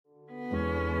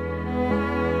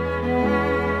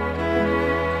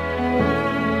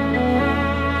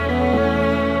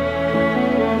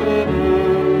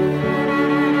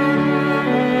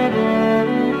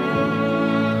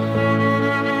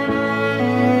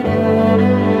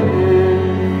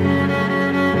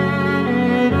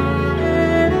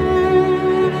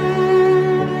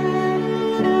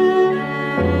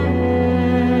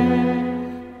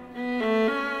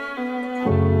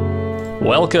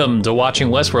Welcome to Watching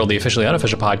Westworld, the officially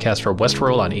unofficial podcast for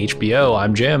Westworld on HBO.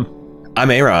 I'm Jim.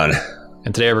 I'm Aaron.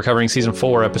 And today we're covering Season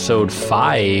 4, Episode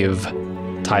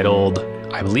 5, titled,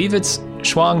 I believe it's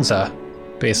Shuangzi,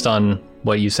 based on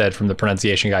what you said from the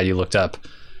pronunciation guide you looked up.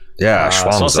 Yeah,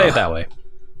 Shuangzi. So I'll say it that way.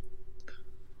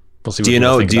 We'll see. Do you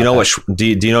know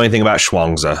anything about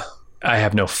Shuangzi? I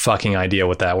have no fucking idea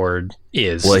what that word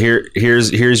is. Well,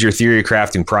 here's your theory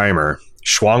crafting primer.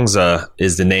 Shuangzi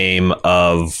is the name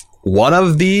of one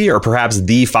of the, or perhaps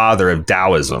the father of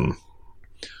Taoism.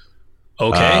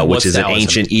 Okay, which is Taoism? An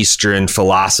ancient Eastern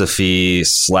philosophy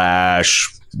 /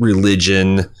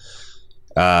 religion.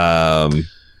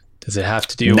 Does it have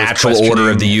to do natural with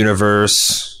order of the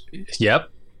universe?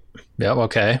 Yep.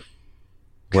 Okay.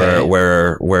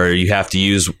 Where you have to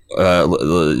use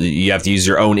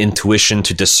your own intuition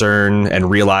to discern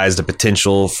and realize the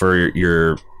potential for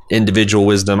your individual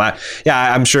wisdom.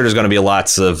 I'm sure there's going to be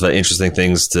lots of interesting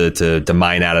things to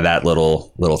mine out of that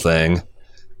little thing.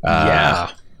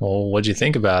 Yeah. Well, what'd you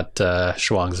think about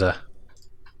Shuangzi?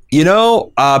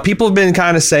 People have been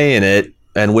kind of saying it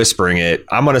and whispering it.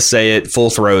 I'm going to say it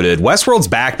full-throated. Westworld's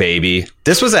back, baby.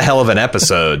 This was a hell of an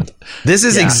episode. This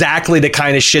is exactly the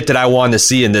kind of shit that I wanted to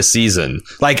see in this season.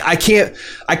 Like, I can't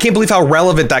believe how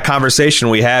relevant that conversation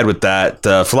we had with that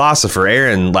philosopher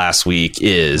Aaron last week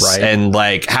is, right. And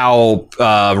like how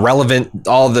relevant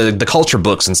all the culture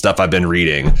books and stuff I've been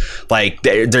reading. Like,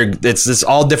 it's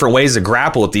all different ways to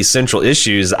grapple with these central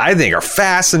issues I think are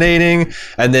fascinating.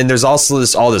 And then there's also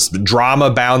all this drama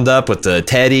bound up with the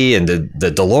Teddy and the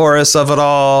Dolores of it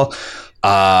all.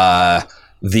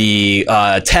 The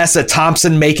Tessa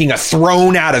Thompson making a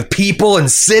throne out of people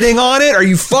and sitting on it. Are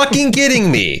you fucking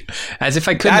kidding me? As if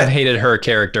I couldn't have hated her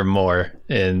character more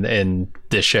in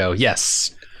this show. Yes.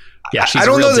 Yeah, she's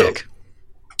a real dick.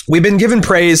 We've been giving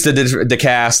praise to the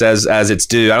cast as it's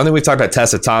due. I don't think we've talked about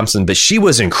Tessa Thompson, but she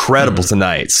was incredible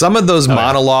tonight. Some of those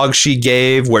monologues she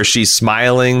gave where she's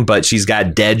smiling, but she's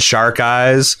got dead shark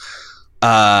eyes,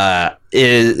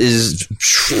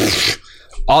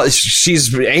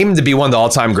 she's aimed to be one of the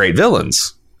all-time great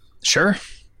villains. Sure.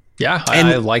 Yeah,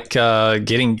 I like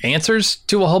getting answers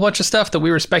to a whole bunch of stuff that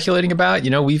we were speculating about.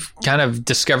 We've kind of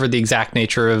discovered the exact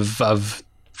nature of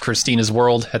Christina's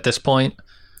world at this point.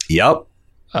 Yep.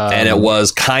 And it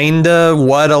was kind of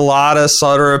what a lot of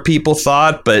sort of people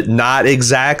thought, but not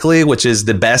exactly, which is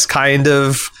the best kind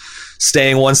of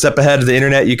staying one step ahead of the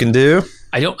internet you can do.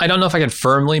 I don't know if I can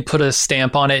firmly put a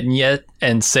stamp on it yet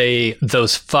and say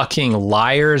those fucking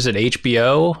liars at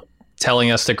HBO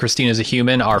telling us that Christina's a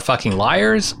human are fucking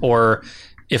liars, or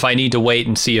if I need to wait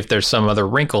and see if there's some other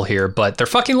wrinkle here, but they're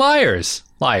fucking liars.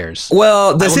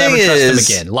 Well, the thing is, never trust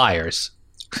them again. Liars.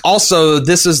 Also,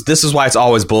 this is why it's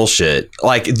always bullshit.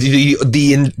 Like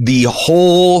the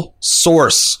whole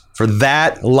source for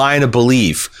that line of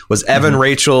belief was Evan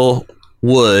Rachel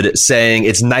Wood saying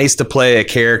it's nice to play a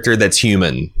character that's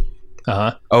human.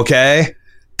 Okay,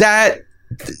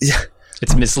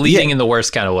 it's misleading in the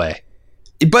worst kind of way.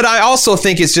 But I also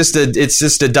think it's just a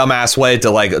dumbass way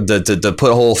to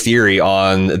put a whole theory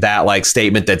on that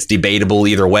statement that's debatable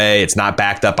either way. It's not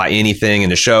backed up by anything in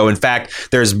the show. In fact,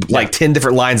 there's 10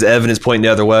 different lines of evidence pointing the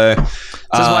other way. This is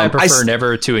why I prefer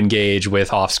never to engage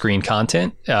with off-screen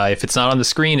content. If it's not on the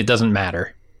screen, it doesn't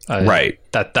matter. Right.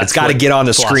 That's it's got to get on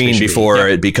the screen before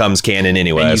it becomes canon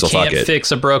anyway. And you so can't fuck it. Fix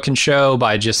a broken show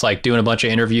by just doing a bunch of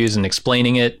interviews and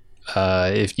explaining it.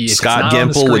 If Scott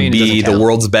Gimple would be the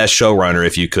world's best showrunner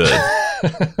if you could.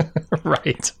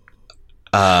 Right.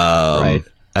 Right.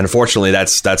 Unfortunately,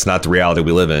 that's not the reality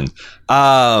we live in.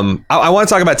 I want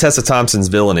to talk about Tessa Thompson's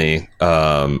villainy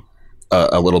a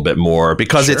little bit more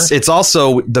because it's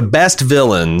also the best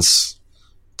villains,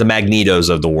 the Magnetos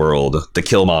of the world, the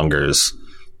Killmongers,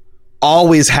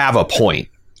 always have a point.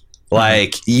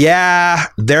 They're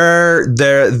the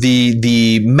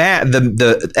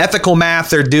ethical math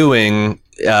they're doing.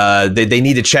 They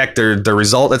need to check their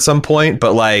result at some point,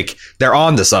 but they're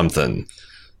on to something.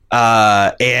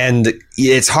 And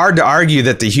it's hard to argue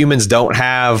that the humans don't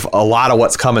have a lot of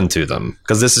what's coming to them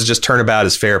because this is just turnabout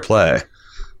as fair play.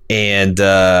 And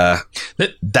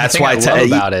that's why I love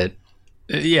about it.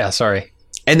 Yeah, sorry.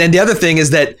 And then the other thing is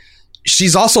that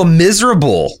she's also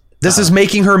miserable. This is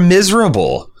making her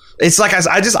miserable. It's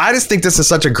I just think this is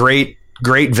such a great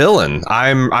villain.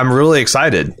 I'm really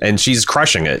excited, and she's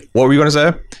crushing it. What were you going to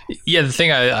say? Yeah, the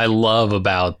thing I love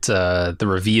about the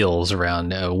reveals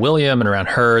around William and around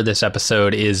her this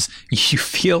episode is you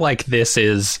feel like this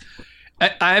is.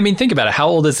 I mean, think about it. How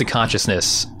old is the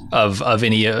consciousness of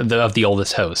any of the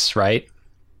oldest hosts? Right,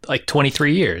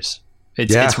 23 years.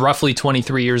 It's roughly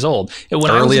 23 years old. When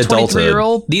I was a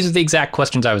 23-year-old, these are the exact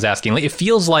questions I was asking. It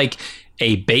feels like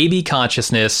a baby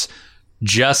consciousness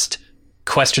just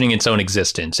questioning its own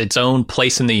existence, its own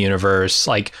place in the universe.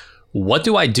 Like, what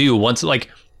do I do once, like,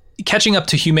 catching up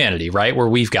to humanity, right? Where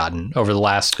we've gotten over the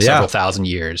last several thousand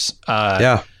years.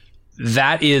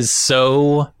 That is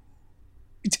so...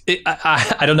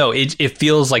 I don't know. It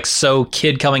feels like so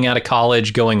kid coming out of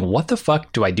college going, what the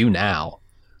fuck do I do now?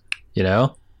 You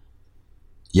know?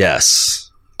 Yes.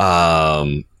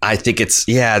 I think it's,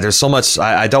 there's so much.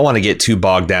 I don't want to get too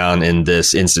bogged down in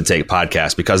this Instant Take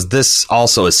podcast, because this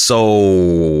also is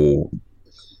so,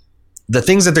 the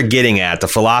things that they're getting at, the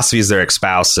philosophies they're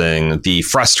espousing, the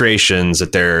frustrations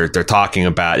that they're talking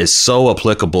about is so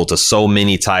applicable to so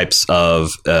many types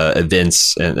of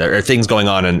events or things going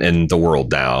on in the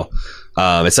world now.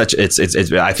 I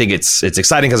think it's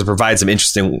exciting because it provides some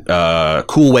interesting,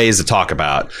 cool ways to talk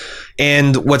about.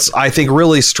 And what's, I think,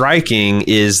 really striking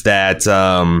is that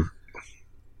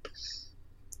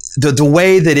the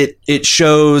way that it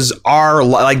shows our,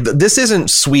 like, this isn't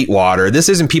Sweetwater. This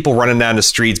isn't people running down the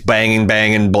streets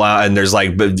banging, blah, and there's,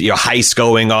 like, heists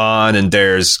going on, and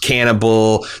there's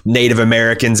cannibal Native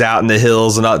Americans out in the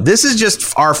hills and all. This is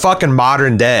just our fucking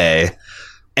modern day,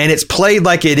 and it's played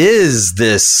like it is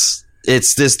this.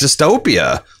 It's this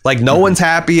dystopia. Like, no one's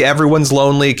happy. Everyone's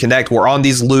lonely. We're on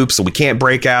these loops that we can't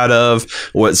break out of.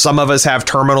 Some of us have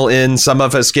terminal ends. Some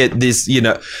of us get this,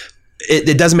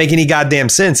 it doesn't make any goddamn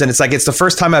sense. And it's like, it's the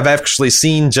first time I've actually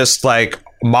seen just like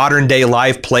modern day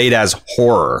life played as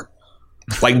horror.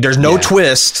 Like, there's no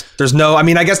twist. There's no, I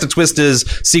mean, I guess the twist is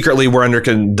secretly we're under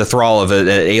the thrall of an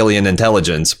alien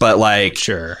intelligence, but like,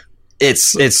 sure.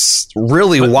 It's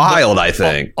really wild, I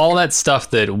think. All that stuff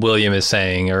that William is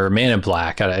saying, or Man in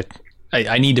Black,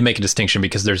 I need to make a distinction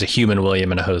because there's a human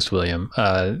William and a host William.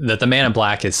 That the Man in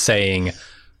Black is saying...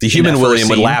 The human William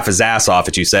would laugh his ass off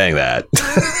at you saying that.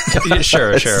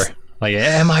 Sure. Like,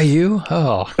 am I you?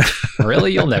 Oh,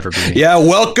 really? You'll never be me. Yeah,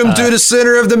 welcome to the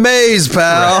center of the maze,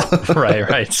 pal.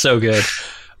 Right. So good.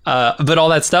 But all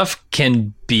that stuff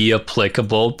can be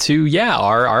applicable to,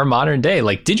 our modern day.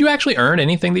 Like, did you actually earn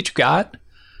anything that you got?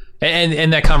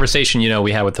 And that conversation,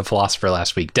 we had with the philosopher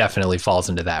last week definitely falls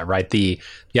into that, right? The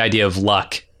idea of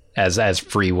luck as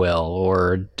free will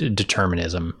or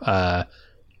determinism. I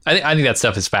think that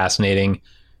stuff is fascinating,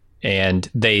 and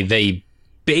they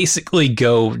basically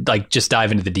go, like, just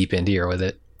dive into the deep end here with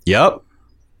it. Yep.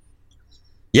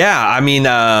 Yeah, I mean,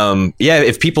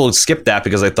 if people skip that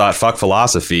because they thought fuck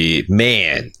philosophy,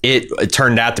 man, it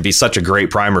turned out to be such a great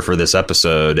primer for this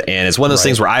episode. And it's one of those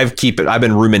things where I've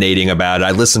been ruminating about it.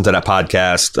 I listened to that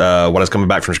podcast when I was coming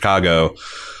back from Chicago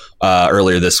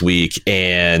earlier this week,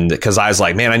 and because I was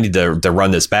like, man, I need to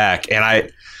run this back.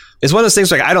 And it's one of those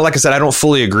things, like, I don't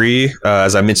fully agree,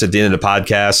 as I mentioned at the end of the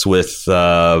podcast, with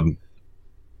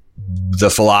the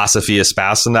philosophy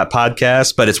espoused in that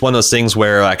podcast, but it's one of those things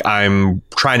where, like, I'm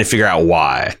trying to figure out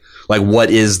why, like, what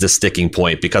is the sticking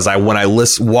point? Because when I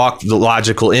walk the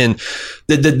logical in,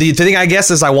 the thing I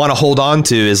guess is I want to hold on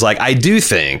to is, like, I do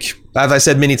think, as I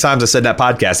said many times, I said in that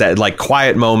podcast, that, like,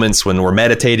 quiet moments when we're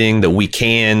meditating, that we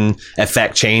can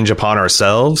affect change upon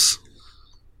ourselves.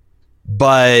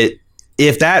 But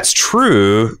if that's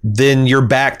true, then you're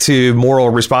back to moral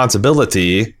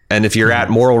responsibility. And if you're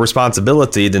at moral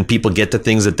responsibility, then people get the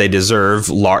things that they deserve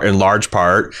in large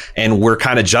part. And we're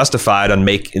kind of justified on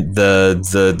making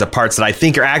the parts that I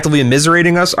think are actively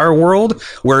immiserating our world,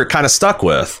 we're kind of stuck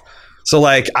with. So,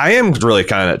 like, I am really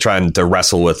kind of trying to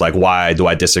wrestle with, like, why do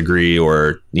I disagree,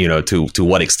 or, to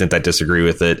what extent I disagree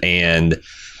with it. And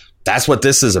that's what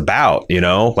this is about,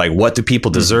 like, what do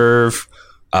people deserve?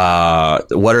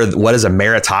 What is a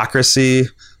meritocracy?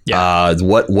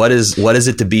 What is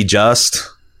it to be just?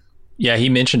 Yeah, he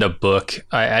mentioned a book.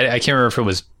 I can't remember if it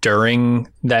was during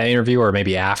that interview or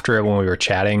maybe after it when we were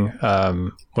chatting,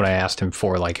 when I asked him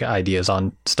for, like, ideas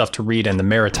on stuff to read, and the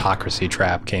Meritocracy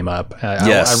Trap came up.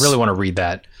 Yes. I really want to read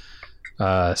that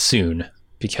soon,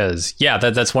 because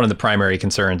that's one of the primary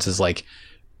concerns is, like,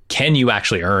 can you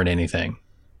actually earn anything?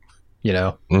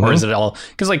 Or is it all,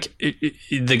 because, like,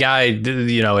 the guy,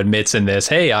 admits in this,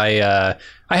 hey, I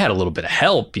had a little bit of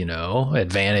help,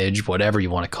 advantage, whatever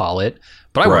you want to call it,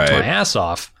 but I worked my ass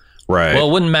off. Right. Well,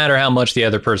 it wouldn't matter how much the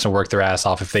other person worked their ass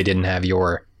off if they didn't have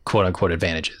your quote unquote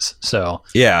advantages. So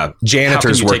yeah,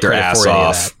 janitors work their ass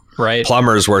off. Right.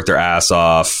 Plumbers work their ass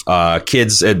off.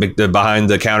 Kids behind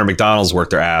the counter McDonald's work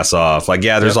their ass off. Like,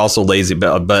 there's also lazy,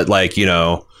 but like,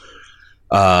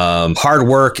 hard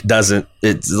work doesn't,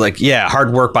 it's like,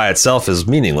 hard work by itself is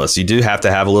meaningless. You do have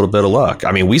to have a little bit of luck.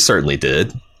 I mean, we certainly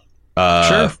did.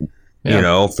 Sure.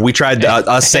 Yeah. We tried,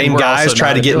 us same guys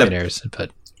try to get but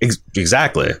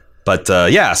exactly. But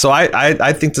so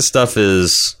I think this stuff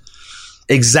is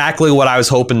exactly what I was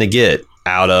hoping to get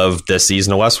out of this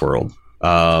season of Westworld.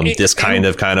 This kind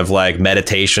of like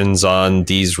meditations on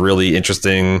these really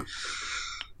interesting,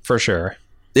 for sure.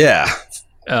 Yeah.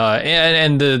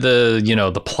 And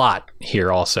the plot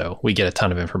here also we get a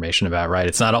ton of information about, right?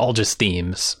 It's not all just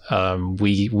themes.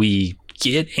 We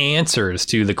get answers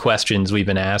to the questions we've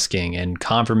been asking and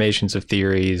confirmations of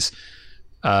theories,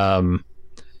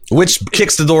 which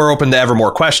kicks the door open to ever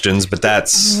more questions, but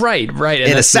that's right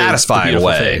and in a satisfying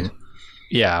way. Thing.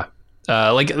 Yeah.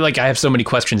 Like I have so many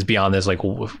questions beyond this. Like,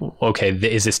 okay,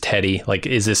 is this Teddy? Like,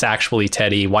 is this actually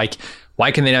Teddy? Why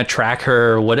can they not track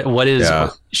her? What is?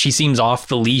 Yeah. She seems off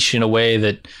the leash in a way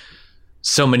that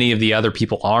so many of the other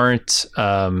people aren't.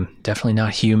 Definitely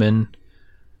not human.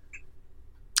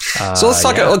 So let's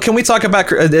talk. Yeah. Can we talk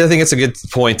about? I think it's a good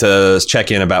point to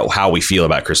check in about how we feel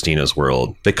about Christina's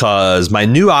world, because my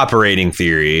new operating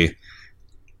theory.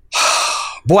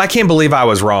 Boy, I can't believe I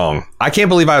was wrong. I can't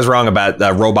believe I was wrong about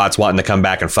robots wanting to come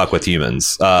back and fuck with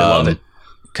humans. I love it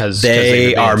because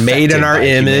they are made in our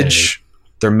image. Humanity.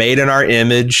 They're made in our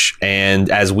image, and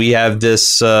as we have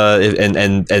this,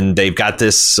 and they've got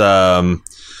this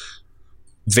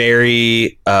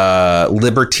very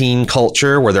libertine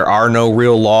culture where there are no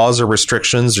real laws or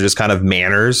restrictions. They're just kind of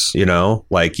manners,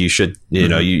 like you should,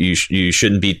 you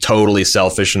shouldn't be totally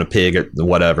selfish and a pig or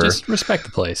whatever. Just respect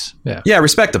the place. Yeah.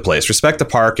 Respect the place, respect the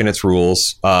park and its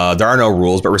rules. There are no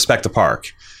rules, but respect the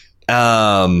park.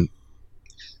 And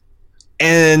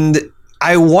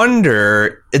I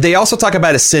wonder, they also talk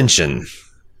about ascension,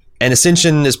 and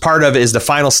ascension is part of it, is the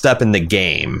final step in the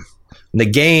game. The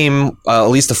game, at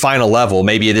least the final level,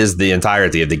 maybe it is the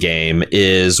entirety of the game,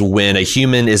 is when a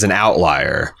human is an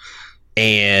outlier.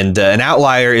 And an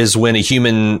outlier is when a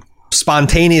human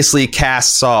spontaneously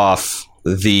casts off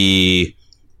the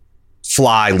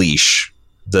fly leash,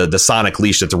 the sonic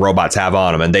leash that the robots have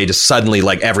on them. And they just suddenly,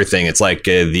 like everything, it's like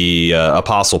the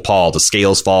Apostle Paul, the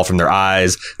scales fall from their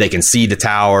eyes. They can see the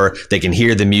tower. They can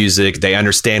hear the music. They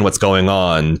understand what's going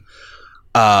on.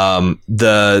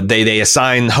 They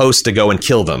assign hosts to go and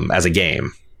kill them as a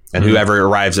game, and whoever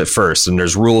arrives at first, and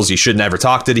there's rules. You should never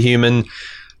talk to the human.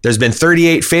 There's been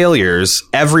 38 failures.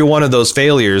 Every one of those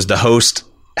failures, the host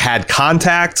had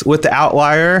contact with the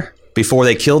outlier before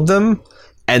they killed them,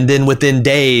 and then within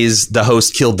days the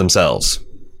host killed themselves.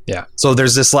 Yeah. So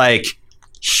there's this like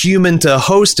human to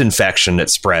host infection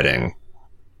that's spreading.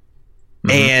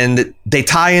 And they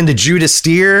tie into Judas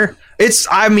Steer. This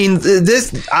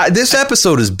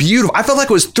episode is beautiful. I felt like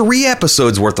it was 3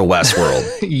 episodes worth of Westworld.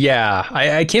 Yeah.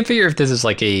 I can't figure if this is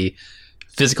like a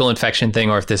physical infection thing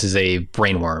or if this is a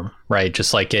brainworm, right?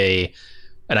 Just like an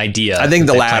idea. I think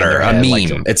the latter, a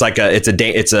meme. It's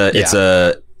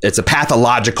a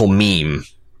pathological meme.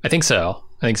 I think so.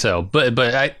 But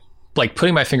I like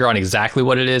putting my finger on exactly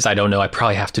what it is. I don't know. I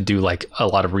probably have to do like a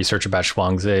lot of research about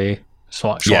Zhuangzi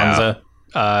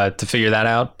to figure that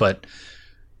out. But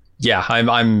yeah,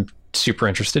 I'm super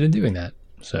interested in doing that.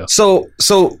 So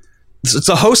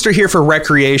the hosts are here for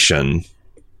recreation,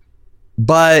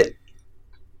 but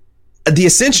the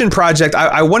Ascension Project,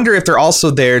 I wonder if they're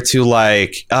also there to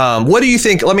like, what do you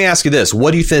think? Let me ask you this.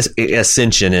 What do you think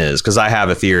Ascension is? Because I have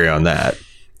a theory on that.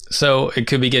 So it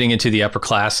could be getting into the upper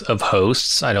class of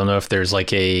hosts. I don't know if there's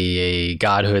like a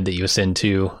godhood that you ascend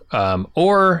to,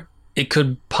 or it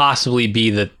could possibly be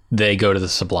that they go to the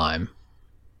Sublime.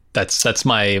 That's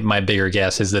my bigger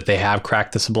guess, is that they have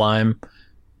cracked the Sublime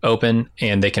open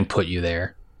and they can put you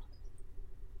there.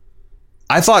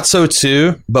 I thought so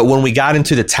too, but when we got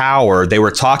into the tower, they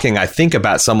were talking, I think,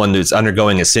 about someone who's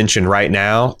undergoing ascension right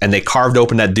now, and they carved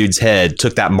open that dude's head,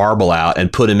 took that marble out,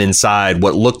 and put him inside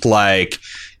what looked like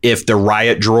if the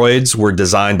Riot droids were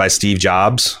designed by Steve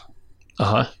Jobs.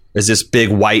 Is this big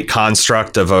white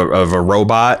construct of a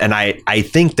robot, and I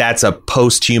think that's a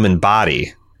post-human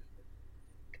body.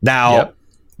 Now,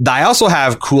 I also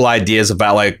have cool ideas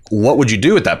about like what would you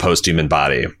do with that post-human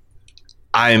body.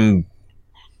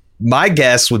 My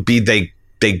guess would be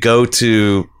they go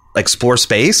to explore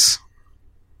space.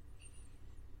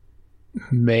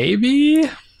 Maybe.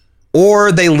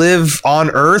 Or they live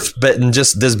on Earth, but in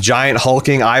just this giant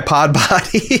hulking iPod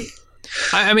body.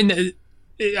 I mean,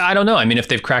 I don't know. I mean, if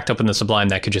they've cracked open the Sublime,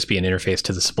 that could just be an interface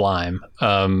to the Sublime.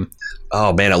 Oh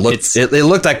man, it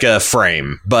looked like a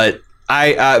frame, but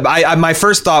I my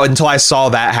first thought until I saw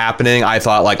that happening, I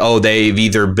thought like, oh, they've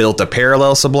either built a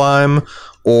parallel Sublime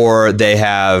or they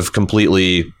have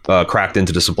completely cracked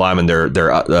into the Sublime and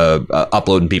they're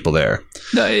uploading people there.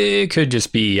 No, it could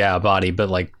just be a body, but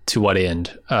like to what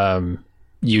end?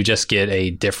 You just get a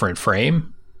different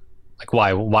frame. Like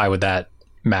why would that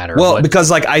matter? Well, because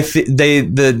like they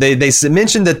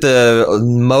mentioned that the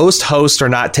most hosts are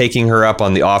not taking her up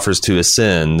on the offers to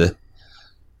ascend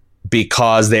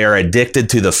because they are addicted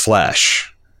to the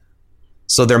flesh.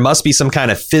 So there must be some kind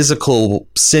of physical,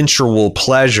 sensual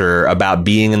pleasure about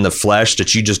being in the flesh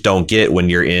that you just don't get when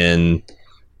you're in,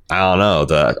 I don't know,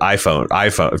 the iPhone,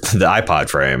 the iPod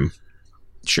frame.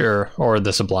 Sure, or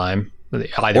the Sublime. Or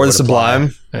the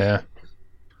Sublime. Yeah.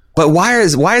 But why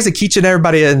is Akichin and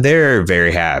everybody in there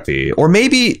very happy? Or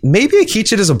maybe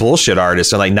Akichin is a bullshit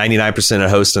artist and like 99% of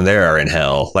hosts in there are in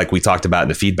hell, like we talked about in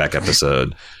the feedback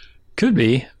episode. Could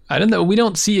be. I don't know. We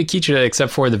don't see Akichin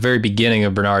except for the very beginning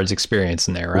of Bernard's experience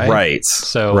in there, right? Right.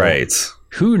 So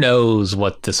who knows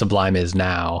what the Sublime is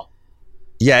now?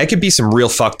 Yeah, it could be some real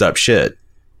fucked up shit.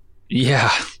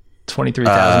 Yeah.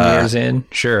 23,000 years in,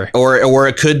 sure. Or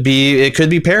it could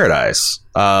be paradise.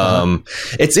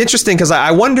 It's interesting because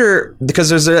I wonder, because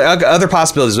there's other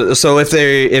possibilities. So if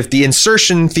the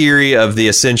insertion theory of the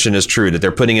Ascension is true, that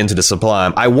they're putting into the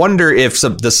Sublime, I wonder if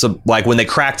like when they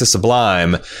crack the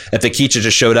Sublime, if Akichin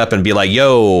just showed up and be like,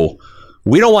 "Yo,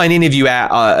 we don't want any of you,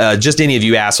 just any of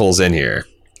you assholes in here.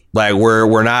 Like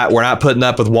we're not putting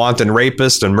up with wanton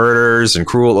rapists and murderers and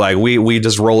cruel. Like we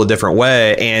just roll a different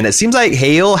way." And it seems like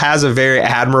Hale has a very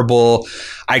admirable.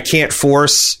 I can't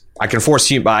force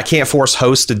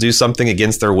hosts to do something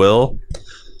against their will.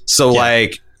 So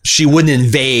like she wouldn't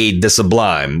invade the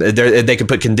Sublime. They could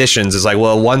put conditions. It's like,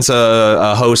 well, once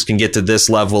a host can get to this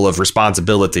level of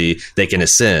responsibility, they can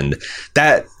ascend.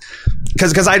 That.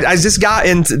 Because I just got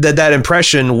into that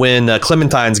impression when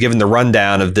Clementine's given the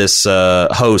rundown of this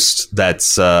host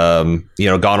that's gone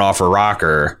off her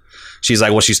rocker. She's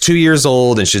like, well, she's 2 years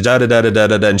old and she's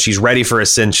and she's ready for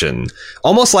ascension.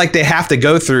 Almost like they have to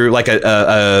go through like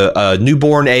a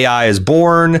newborn AI is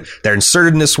born. They're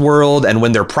inserted in this world, and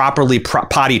when they're properly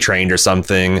potty trained or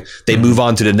something, they move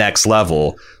on to the next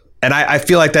level. And I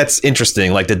feel like that's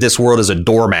interesting. Like that this world is a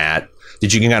doormat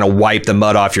that you can kind of wipe the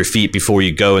mud off your feet before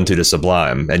you go into the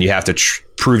Sublime, and you have to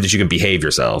prove that you can behave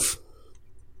yourself.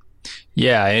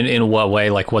 Yeah, in what way?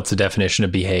 Like, what's the definition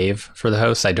of behave for the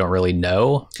hosts? I don't really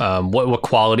know. What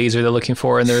qualities are they looking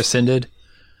for in their ascended?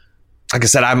 Like I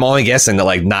said, I'm only guessing that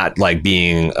like not like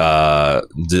being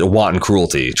wanton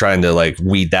cruelty, trying to like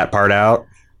weed that part out.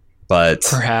 But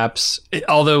perhaps,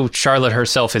 although Charlotte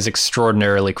herself is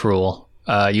extraordinarily cruel.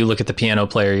 You look at the piano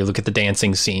player, you look at the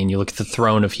dancing scene, you look at the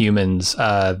throne of humans,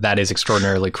 that is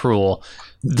extraordinarily cruel,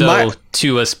 though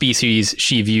to a species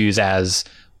she views as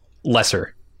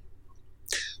lesser.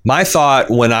 My thought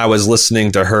when I was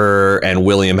listening to her and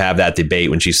William have that debate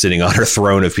when she's sitting on her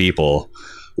throne of people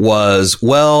was,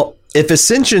 well, if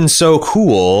Ascension's so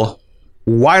cool,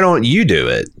 why don't you do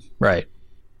it? Right.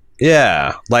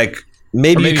 Yeah. Like,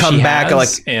 maybe come back like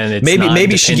and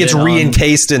maybe she gets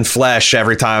re-encased in flesh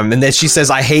every time, and then she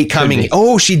says, "I hate coming."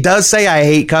 Oh, she does say, "I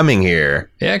hate coming here."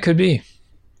 Yeah, could be.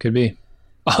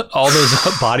 All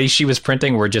those bodies she was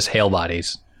printing were just Hale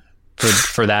bodies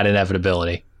for that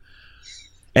inevitability.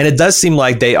 And it does seem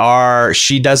like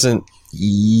she doesn't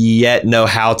yet know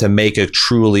how to make a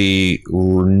truly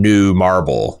new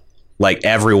marble. Like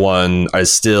everyone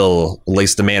is still, at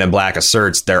least the Man in Black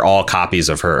asserts, they're all copies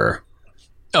of her.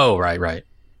 Oh, right.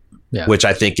 Yeah. Which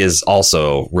I think is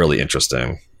also really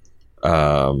interesting.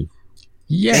 Yeah.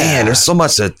 Man, there's so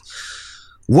much that...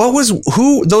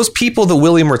 those people that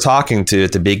William were talking to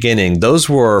at the beginning, those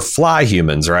were fly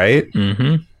humans, right?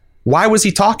 Mm-hmm. Why was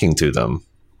he talking to them?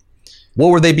 What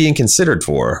were they being considered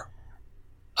for?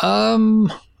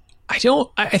 I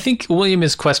think William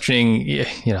is questioning,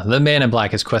 the Man in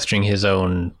Black is questioning his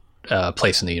own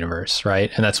place in the universe,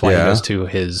 right? And that's why he goes to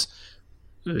his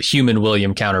human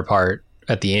William counterpart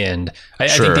at the end. I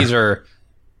think these are,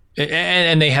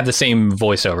 and they have the same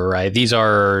voiceover, right? These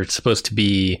are supposed to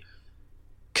be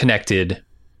connected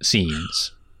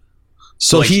scenes.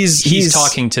 So like he's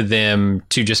talking to them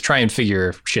to just try and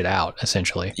figure shit out,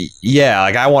 essentially. Yeah,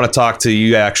 like I want to talk to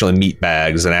you actually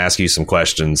meatbags and ask you some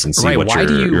questions and see what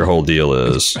your whole deal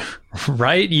is.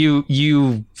 Right?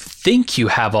 You think you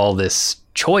have all this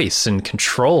choice and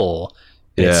control.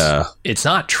 It's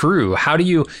not true. How do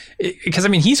you... Because, I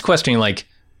mean, he's questioning, like,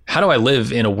 how do I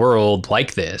live in a world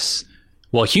like this?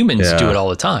 Well, humans do it all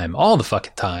the time. All the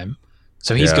fucking time.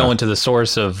 So he's going to the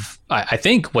source of... I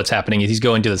think what's happening is he's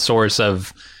going to the source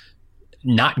of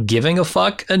not giving a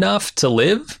fuck enough to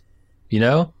live,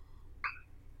 Like,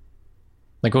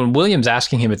 when William's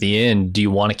asking him at the end, do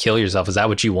you want to kill yourself? Is that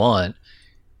what you want?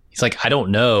 He's like, I don't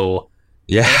know.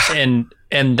 Yeah.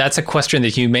 And that's a question that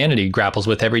humanity grapples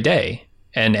with every day.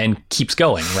 And keeps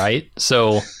going, right?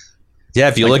 So Yeah,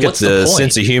 if you look at the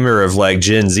sense of humor of like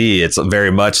Gen Z, it's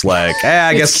very much like,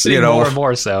 I guess, more and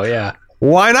more so, yeah.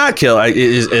 Why not kill?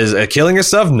 Is killing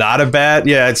yourself not a bad?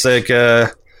 Yeah, it's like,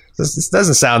 this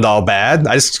doesn't sound all bad.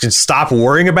 I just can stop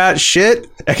worrying about shit.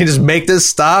 I can just make this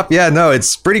stop. Yeah, no,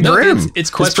 it's pretty grim. It's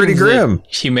pretty grim.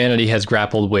 Humanity has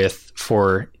grappled with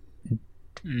for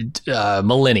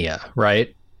millennia,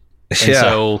 right? And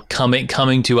so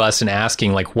coming to us and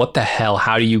asking, like, what the hell?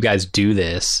 How do you guys do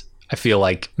this? I feel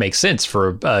like makes sense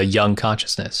for a young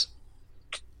consciousness.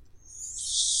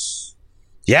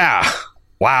 Yeah.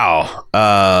 Wow.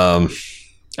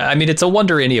 I mean, it's a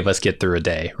wonder any of us get through a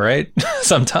day, right?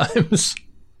 Sometimes.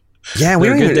 Yeah, we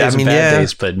don't good days and bad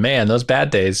days, but man, those bad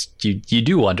days, you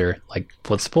do wonder, like,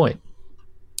 what's the point?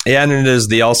 Yeah, and then there's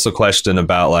the also question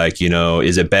about, like, you know,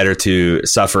 is it better to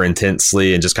suffer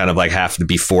intensely and just kind of like have to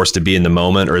be forced to be in the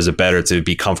moment, or is it better to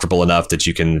be comfortable enough that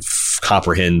you can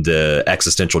comprehend the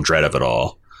existential dread of it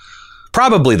all?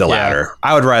 Probably the latter.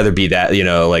 I would rather be that, you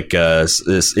know, like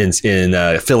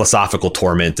in philosophical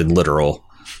torment than literal.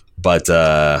 But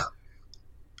they're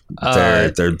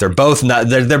both not.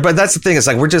 But that's the thing. It's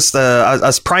like we're just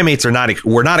us primates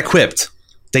we're not equipped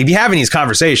to be having these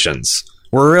conversations.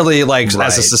 We're really like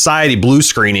as a society blue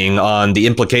screening on the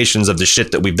implications of the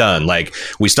shit that we've done. Like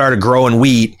we started growing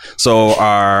wheat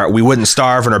so we wouldn't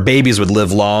starve and our babies would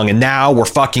live long. And now we're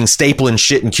fucking stapling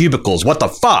shit in cubicles. What the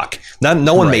fuck?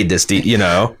 No one made this, you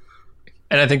know?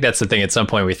 And I think that's the thing. At some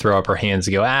point we throw up our hands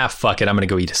and go, fuck it. I'm going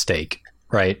to go eat a steak.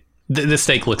 Right. The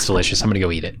steak looks delicious. I'm going to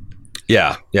go eat it.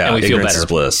 Yeah. And we feel better.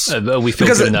 Bliss. We feel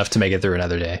good enough to make it through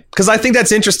another day. Because I think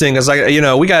that's interesting. Because, like, you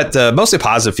know, we got mostly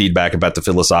positive feedback about the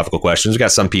philosophical questions. We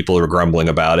got some people who were grumbling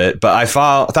about it. But I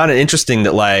found it interesting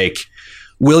that, like,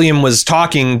 William was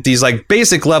talking these, like,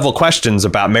 basic level questions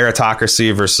about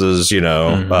meritocracy versus, you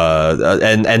know,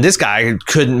 and this guy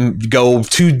couldn't go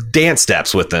 2 dance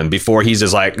steps with them before he's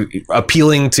just, like,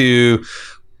 appealing to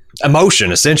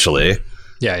emotion, essentially.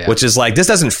 Yeah. Which is like, this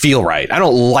doesn't feel right. I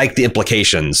don't like the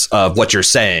implications of what you're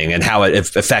saying and how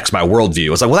it affects my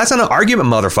worldview. It's like, well, that's not an argument,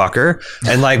 motherfucker.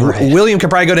 And like, William could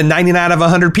probably go to 99 out of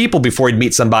 100 people before he'd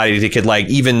meet somebody that could like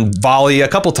even volley a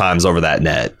couple times over that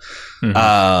net.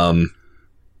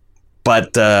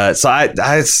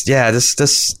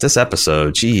 This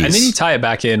episode, geez. And then you tie it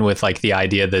back in with like the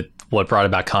idea that what brought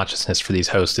about consciousness for these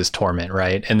hosts is torment,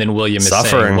 right? And then William is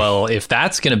saying, well, if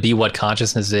that's going to be what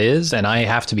consciousness is, and I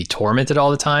have to be tormented all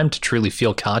the time to truly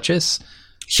feel conscious,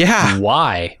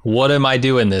 why? What am I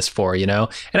doing this for, you know?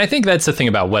 And I think that's the thing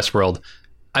about Westworld.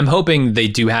 I'm hoping they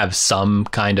do have some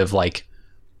kind of like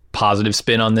positive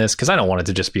spin on this, because I don't want it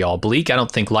to just be all bleak. I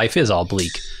don't think life is all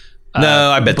bleak.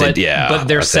 No, I bet but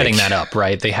they're setting that up,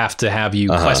 right? They have to have you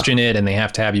question it, and they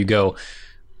have to have you go,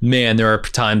 man, there are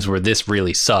times where this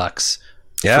really sucks.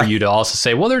 For you to also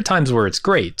say, well, there are times where it's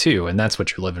great too, and that's what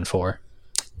you're living for.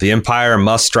 The Empire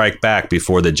must strike back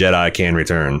before the Jedi can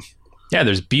return. Yeah,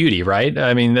 there's beauty, right?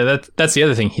 I mean, that's the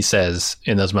other thing he says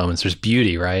in those moments. There's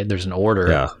beauty, right? There's an order.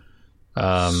 Yeah.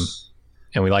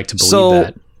 And we like to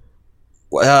believe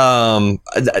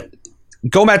that.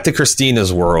 Go back to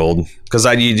Christina's world, because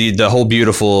the whole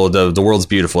beautiful, the world's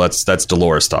beautiful. That's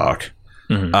Dolores talk.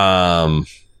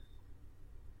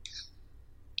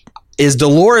 Is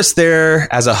Dolores there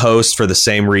as a host for the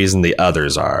same reason the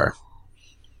others are?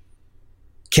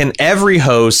 Can every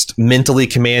host mentally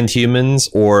command humans,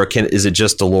 or is it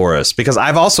just Dolores? Because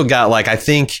I've also got like, I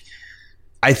think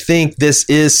this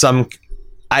is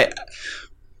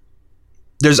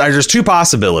there's 2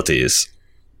 possibilities.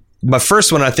 My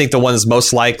first one, I think the one that's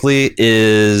most likely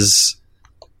is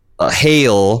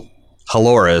Haloris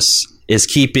is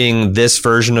keeping this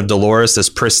version of Dolores, this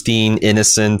pristine,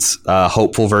 innocent,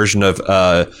 hopeful version of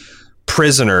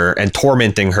prisoner, and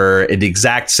tormenting her at the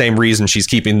exact same reason she's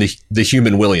keeping the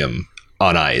human William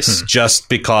on ice. Just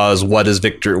because what does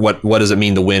it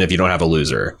mean to win if you don't have a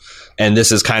loser? And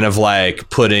this is kind of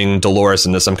like putting Dolores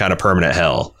into some kind of permanent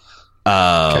hell.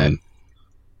 The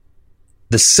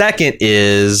second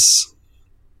is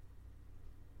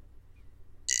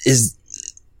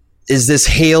this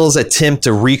Hale's attempt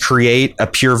to recreate a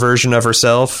pure version of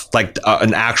herself, like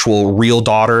an actual real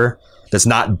daughter that's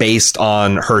not based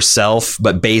on herself,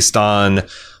 but based on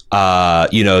the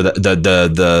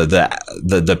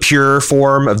pure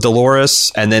form of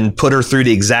Dolores, and then put her through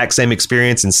the exact same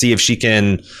experience and see if she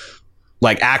can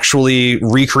like actually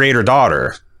recreate her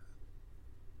daughter.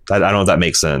 I don't know if that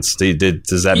makes sense.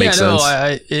 Does that make sense?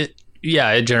 It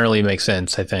generally makes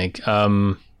sense, I think.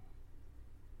 I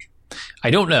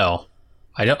don't know.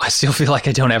 I still feel like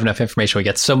I don't have enough information. We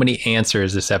get so many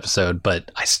answers this episode, but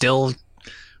I still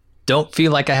don't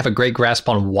feel like I have a great grasp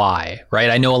on why, right?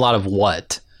 I know a lot of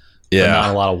what, but not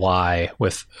a lot of why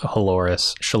with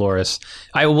Shaloris.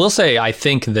 I will say, I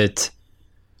think that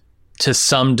to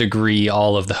some degree,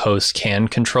 all of the hosts can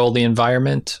control the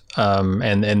environment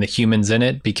and the humans in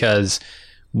it, because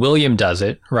William does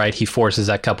it, right? He forces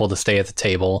that couple to stay at the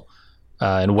table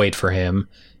and wait for him.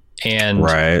 And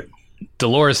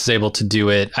Dolores is able to do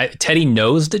it. Teddy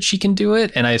knows that she can do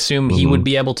it, and I assume he would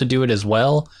be able to do it as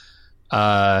well.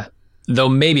 Though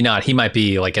maybe not. He might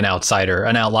be like an outsider,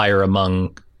 an outlier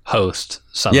among hosts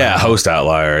somehow. Yeah, host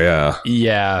outlier, yeah.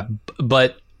 Yeah,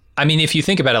 but I mean, if you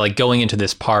think about it, like going into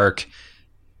this park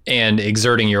and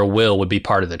exerting your will would be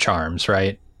part of the charms,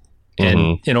 right?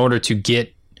 And in order to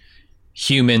get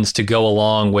humans to go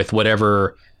along with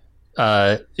whatever,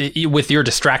 with your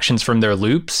distractions from their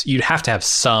loops, you'd have to have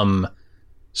some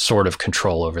sort of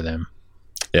control over them.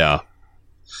 Yeah.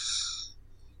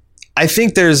 I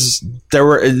think this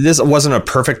wasn't a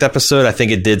perfect episode. I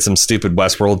think it did some stupid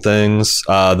Westworld things.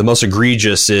 The most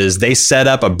egregious is they set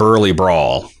up a Burly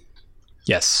brawl.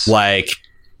 Yes. Like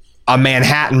a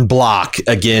Manhattan block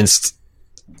against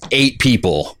 8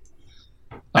 people.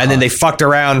 And then they fucked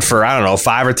around for, I don't know,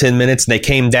 5 or 10 minutes, and they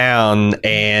came down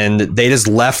and they just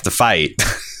left the fight.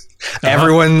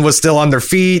 Everyone was still on their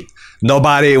feet.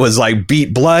 Nobody was like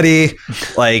beat bloody.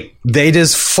 Like they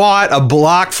just fought a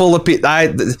block full of people.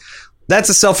 That's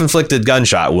a self-inflicted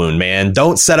gunshot wound, man.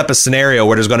 Don't set up a scenario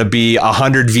where there's going to be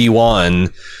 100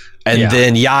 v1 and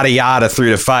then yada yada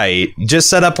through the fight. Just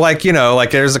set up like, you know,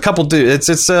 like there's a couple dudes.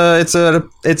 It's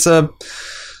a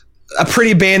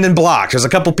pretty abandoned block. There's a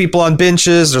couple people on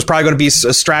benches. There's probably going to be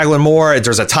a straggler more.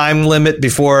 There's a time limit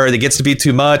before it gets to be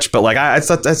too much. But like, I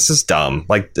thought that's just dumb.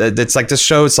 Like it's like this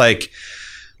show. It's like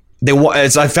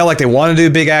I felt like they wanted to do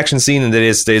a big action scene and they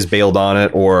just bailed on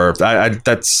it. Or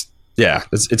it's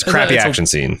a crappy action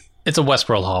scene. It's a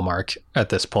Westworld hallmark at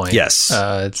this point. Yes,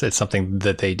 it's something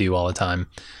that they do all the time.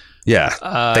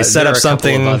 Yeah, they set up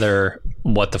something. A couple of other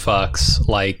what the fucks,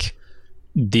 like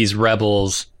these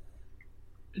rebels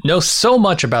know so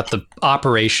much about the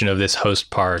operation of this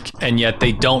host park, and yet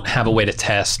they don't have a way to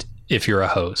test if you're a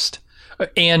host.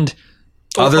 And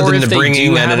other than to bring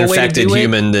in an infected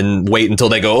human, then wait until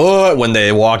they go when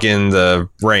they walk in the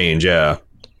range. Yeah.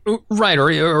 Right,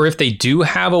 or if they do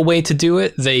have a way to do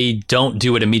it, they don't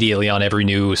do it immediately on every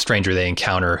new stranger they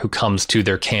encounter who comes to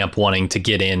their camp wanting to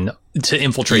get in to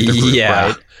infiltrate the group,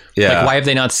 right? Yeah. Like, why have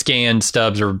they not scanned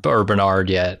Stubbs or Bernard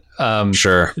yet?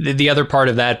 Sure. The other part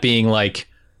of that being like,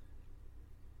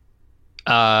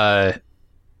 the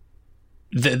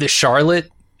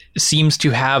Charlotte seems to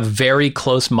have very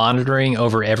close monitoring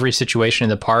over every situation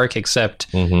in the park, except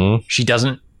she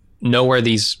doesn't know where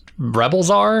these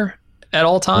rebels are at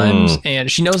all times,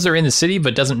 and she knows they're in the city,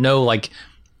 but doesn't know like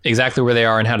exactly where they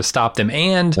are and how to stop them.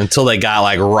 And until they got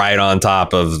like right on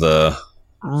top of the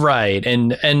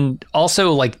and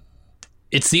also like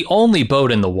it's the only boat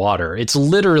in the water. It's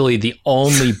literally the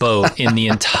only boat in the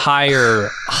entire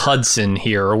Hudson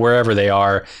here or wherever they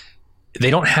are. They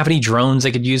don't have any drones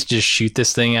they could use to just shoot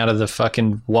this thing out of the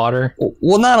fucking water.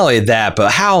 Well, not only that,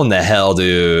 but how in the hell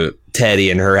do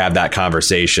Teddy and her have that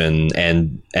conversation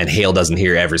and Hale doesn't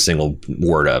hear every single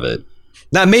word of it?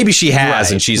 Now, maybe she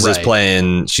has, and she's just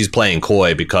playing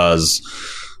coy because,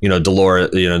 you know, Dolores,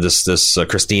 you know, this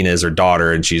Christina is her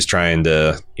daughter and she's trying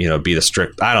to, you know, be the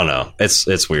strict. I don't know.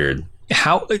 It's weird.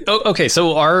 Okay.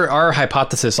 So our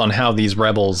hypothesis on how these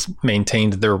rebels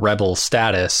maintained their rebel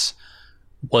status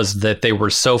was that they were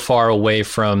so far away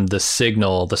from the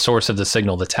signal, the source of the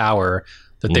signal, the tower,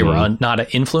 that they were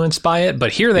not influenced by it.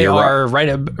 But here they are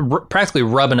practically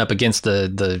rubbing up against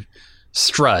the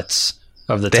struts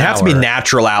of the tower. They have to be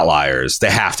natural outliers.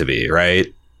 They have to be,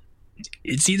 right?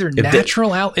 It's either natural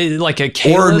like a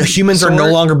Caleb or humans are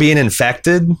no longer being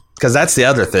infected, because that's the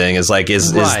other thing is like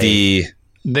is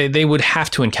they would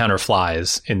have to encounter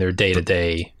flies in their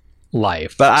day-to-day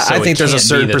life. But I think there's a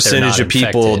certain percentage of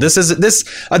people. Infected.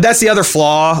 That's the other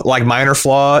flaw, like minor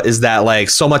flaw, is that like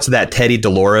so much of that Teddy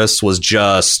Dolores was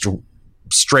just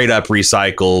straight up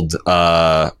recycled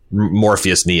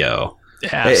Morpheus Neo.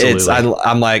 Absolutely.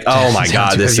 I'm like, oh my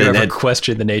god, this is ever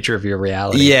question the nature of your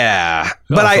reality. Yeah,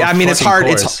 but I mean, it's hard.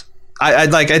 It's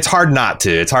hard not to.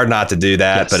 It's hard not to do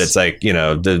that. Yes. But it's like, you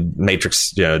know, the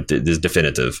Matrix, you know, is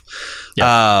definitive.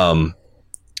 Yeah.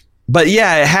 But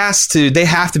yeah, they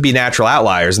have to be natural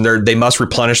outliers, and they must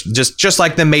replenish just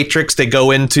like the Matrix. They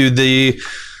go into the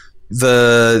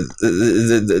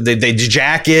they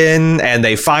jack in and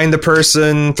they find the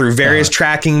person through various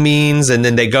tracking means, and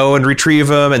then they go and retrieve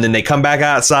them, and then they come back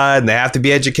outside and they have to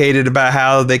be educated about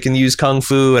how they can use kung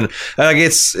fu, and like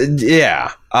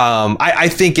I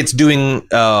think it's doing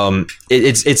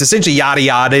it's essentially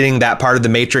yada-yadaing that part of the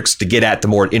Matrix to get at the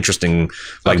more interesting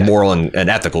moral and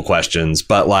ethical questions.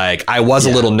 But like I was a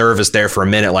little nervous there for a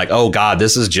minute, like, oh god,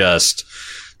 this is just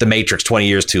the Matrix 20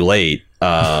 years too late.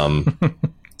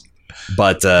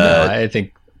 But no, I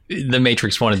think the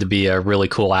Matrix wanted to be a really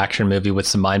cool action movie with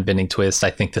some mind-bending twists.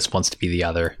 I think this wants to be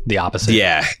the opposite.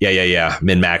 Yeah.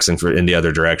 Min-maxing in the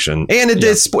other direction, and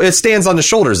it stands on the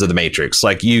shoulders of the Matrix.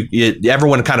 Like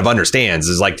everyone kind of understands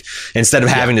is like instead of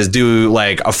having to do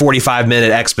like a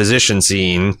 45-minute exposition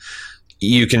scene,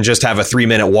 you can just have a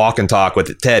 3-minute walk and talk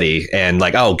with Teddy, and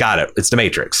like, oh, got it, it's the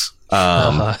Matrix.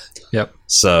 Yep.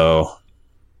 So.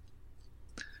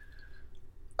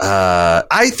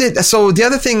 I think so. The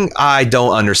other thing I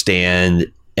don't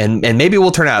understand, and maybe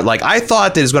will turn out like I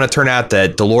thought that it was going to turn out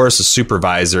that Dolores'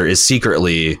 supervisor is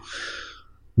secretly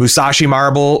Musashi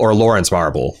Marble or Lawrence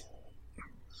Marble,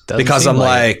 because I'm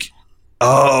like,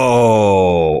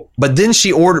 oh, but then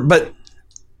but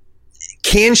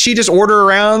can she just order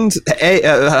around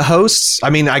hosts? I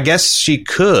mean, I guess she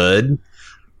could.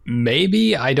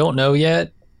 Maybe, I don't know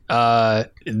yet.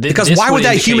 Because why would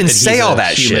that human say all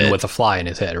that shit with a fly in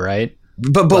his head, right?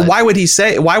 But why would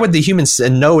the human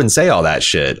know and say all that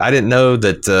shit? I didn't know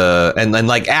that, and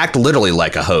like act literally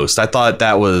like a host. I thought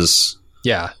that was,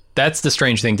 that's the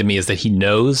strange thing to me, is that he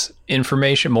knows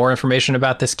more information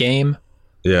about this game.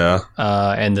 Yeah.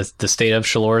 And the state of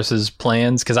Shaloris's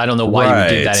plans, because I don't know why you would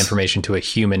give that information to a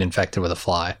human infected with a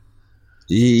fly.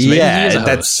 So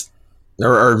that's.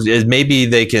 Or maybe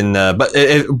they can, but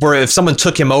if someone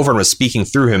took him over and was speaking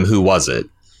through him, who was it?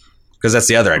 Because that's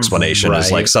the other explanation.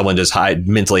 Is like someone just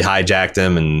mentally hijacked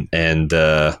him, and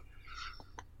but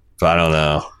I don't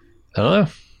know.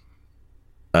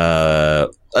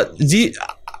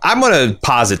 I'm going to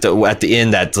posit that at the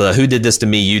end that who did this to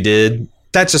me, you did.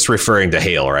 That's just referring to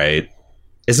Hale, right?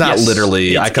 It's not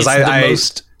literally because the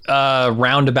most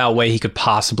roundabout way he could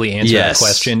possibly answer that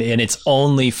question, and it's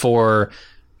only for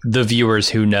the viewers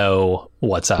who know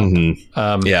what's up.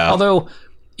 Although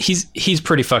he's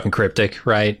pretty fucking cryptic,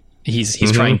 right?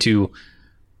 He's trying to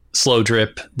slow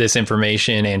drip this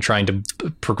information and trying to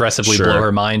progressively blow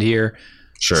her mind here.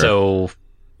 Sure. So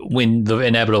when the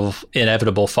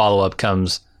inevitable follow-up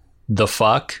comes, the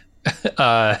fuck,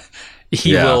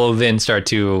 he will then start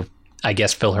to, I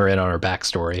guess, fill her in on her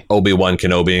backstory. Obi-Wan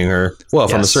Kenobiing her. Well,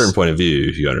 from a certain point of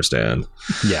view, you understand.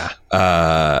 Yeah.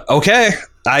 Okay.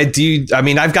 I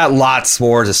mean, I've got lots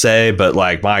more to say, but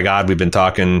like, my God, we've been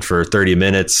talking for 30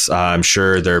 minutes. I'm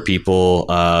sure there are people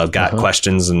got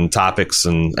questions and topics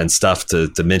and stuff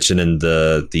to mention in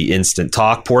the Instant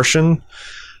Talk portion.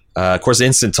 Of course,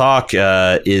 Instant Talk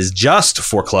is just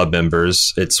for club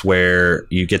members. It's where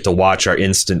you get to watch our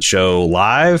instant show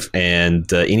live,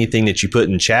 and anything that you put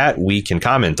in chat, we can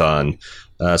comment on.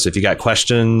 So if you got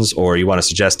questions or you want to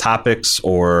suggest topics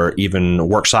or even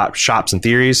workshops and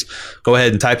theories, go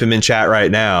ahead and type them in chat right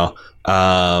now.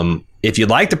 If you'd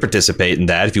like to participate in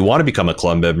that, if you want to become a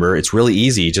club member, it's really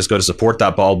easy. Just go to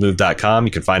support.baldmove.com.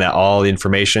 You can find out all the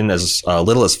information as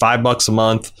little as $5 a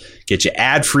month, get you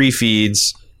ad-free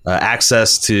feeds,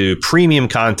 access to premium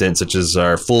content such as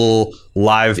our full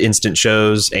live instant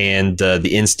shows and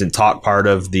the Instant Talk part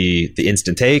of the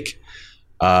Instant Take.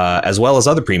 As well as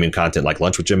other premium content like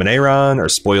Lunch with Jim and Aaron or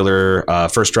spoiler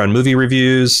first run movie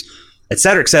reviews, et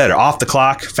cetera, et cetera. Off the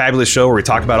Clock, fabulous show where we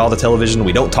talk about all the television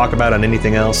we don't talk about on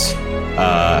anything else.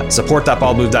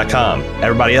 Support.baldmove.com.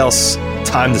 Everybody else,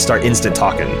 time to start instant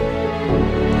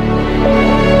talking.